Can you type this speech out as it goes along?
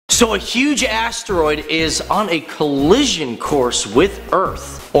So a huge asteroid is on a collision course with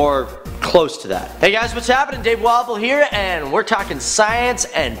Earth, or close to that. Hey guys, what's happening? Dave Wobble here, and we're talking science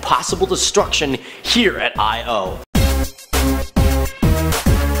and possible destruction here at I.O.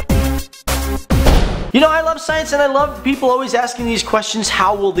 You know, I love science and I love people always asking these questions,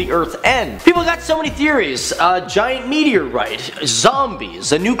 how will the Earth end? People got so many theories. A giant meteorite,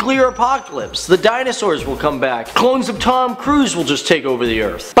 zombies, a nuclear apocalypse, the dinosaurs will come back, clones of Tom Cruise will just take over the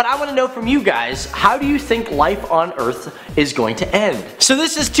Earth. But I want to know from you guys, how do you think life on Earth is going to end? So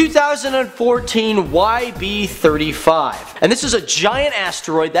this is 2014 YB35, and this is a giant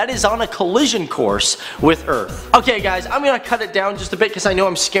asteroid that is on a collision course with Earth. Okay guys, I'm gonna cut it down just a bit because I know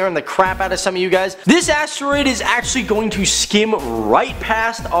I'm scaring the crap out of some of you guys. This asteroid is actually going to skim right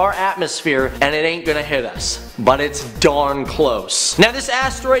past our atmosphere and it ain't gonna hit us, but it's darn close. Now this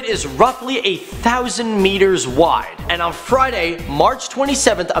asteroid is roughly 1,000 meters wide, and on Friday, March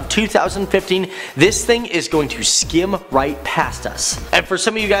 27th of 2015, this thing is going to skim right past us. And for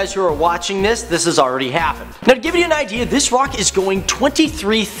some of you guys who are watching this, this has already happened. Now to give you an idea, this rock is going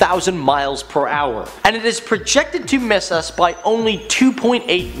 23,000 miles per hour, and it is projected to miss us by only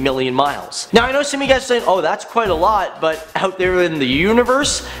 2.8 million miles. Now I know some of you guys are saying, oh that's quite a lot, but out there in the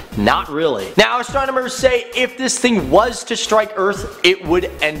universe, not really. Now astronomers say if this thing was to strike Earth, it would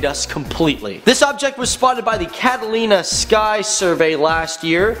end us completely. This object was spotted by the Catalina Sky Survey last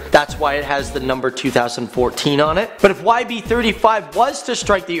year, that's why it has the number 2014 on it. But if YB35 was to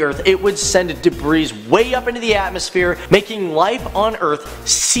strike the Earth, it would send debris way up into the atmosphere, making life on Earth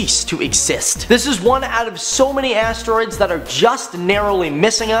cease to exist. This is one out of so many asteroids that are just narrowly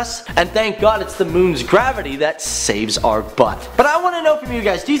missing us, and thank God it's the moon's gravity that saves our butt. But I want to know from you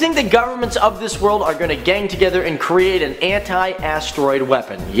guys, do you think the governments of this world are going to gang together and create an anti-asteroid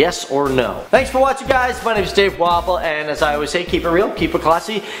weapon? Yes or no? Thanks for watching guys, my name is Dave Wobble, and as I always say, keep it real, keep it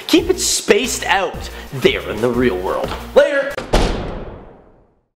classy, keep it spaced out there in the real world. Later!